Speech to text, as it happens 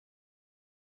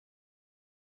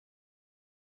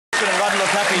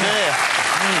happy there.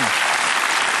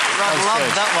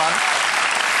 Loved that one.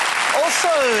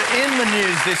 Also in the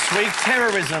news this week,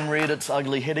 terrorism reared its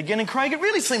ugly head again. And Craig, it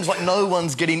really seems like no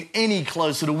one's getting any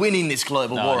closer to winning this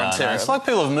global war on terror. It's like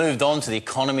people have moved on to the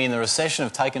economy and the recession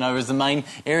have taken over as the main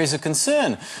areas of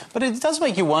concern. But it does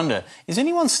make you wonder, is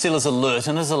anyone still as alert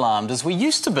and as alarmed as we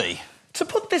used to be? To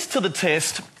put this to the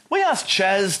test, we asked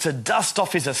Chaz to dust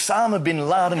off his Osama bin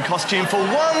Laden costume for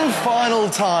one final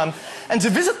time and to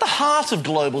visit the heart of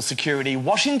global security,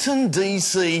 Washington,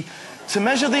 D.C., to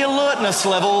measure the alertness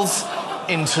levels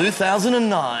in 2009.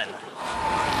 Folks,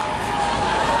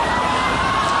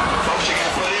 you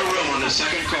got plenty of room on the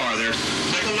second car there.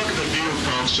 Take a look at the view,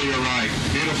 folks, to your right.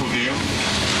 Beautiful view.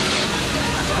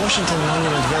 Washington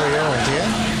Monument very old,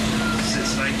 yeah?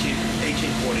 Since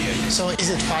 1848. So is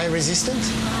it fire resistant? Do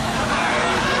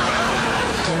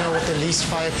you know what the least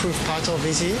fireproof part of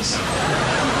it is?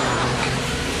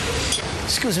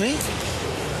 Excuse me?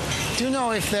 Do you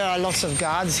know if there are lots of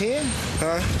guards here?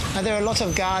 Huh? Are there a lot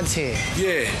of guards here?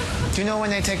 Yeah. Do you know when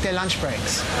they take their lunch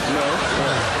breaks? No.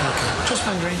 Okay. Just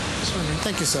wondering.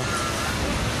 Thank you, sir.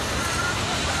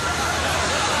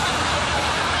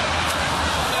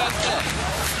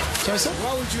 Sorry, sir?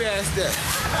 Why would you ask that?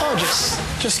 Oh,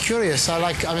 just curious. I'm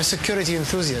a security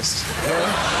enthusiast.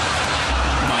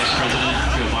 Vice President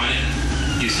Joe Biden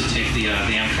used to take the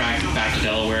Amtrak back to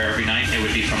Delaware every night. It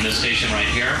would be from this station right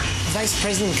here. Vice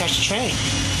President catch a train?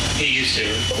 He used to.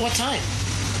 What time?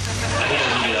 He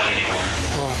doesn't do that anymore.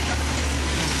 Oh.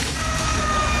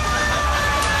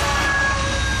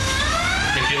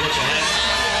 If you look ahead,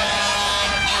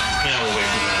 now we'll wait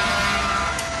for that.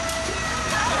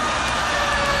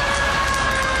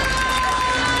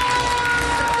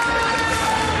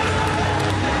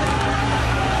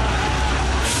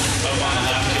 Up on the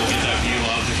left, you'll get that view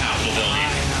of the Capitol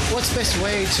building. What's the best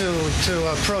way to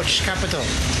approach Capitol?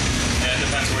 It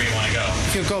depends where you want to go.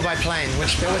 If you go by plane,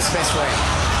 what's the best way?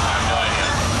 I have no idea.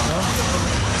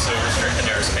 So restricted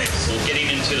airspace. So getting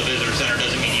into the visitor center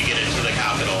doesn't mean you get into the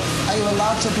Capitol. Are you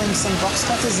allowed to bring some box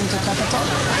cutters into Capitol?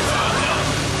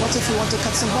 No. What if you want to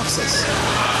cut some boxes? I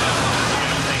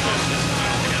don't think that's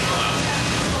allowed.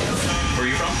 Where are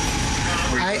you from?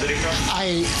 Where are you visiting from?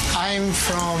 I'm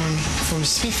from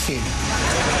Smithfield.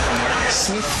 From where?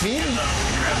 Smithfield?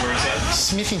 Where is that?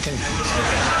 Smithington.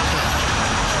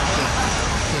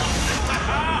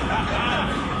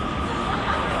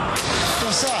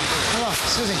 Oh, sir. Hello.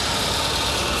 Excuse me.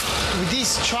 With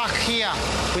this truck here,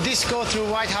 would this go through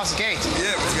White House gate?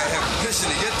 Yeah, but you gotta have permission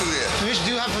to get through there. Do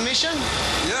you have permission?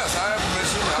 Yes, I have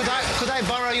permission. Could I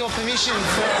borrow your permission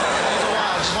for a little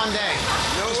while, just one day?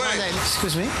 No Just way. one day.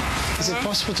 Excuse me. Is it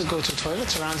possible to go to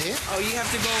toilets around here? Oh, you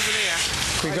have to go over there.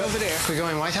 Could we go over there. Could we go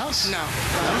in White House? No.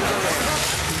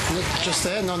 Look, just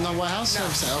there? No, White House? No.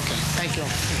 Okay. Thank you.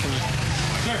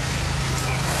 Sir.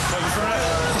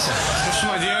 Yes, sir. What's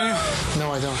some idea on you?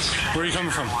 No, I don't. Where are you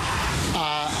coming from?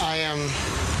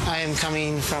 I am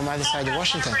coming from either side of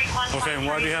Washington. Okay, and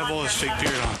why do you have all this fake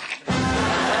beard on?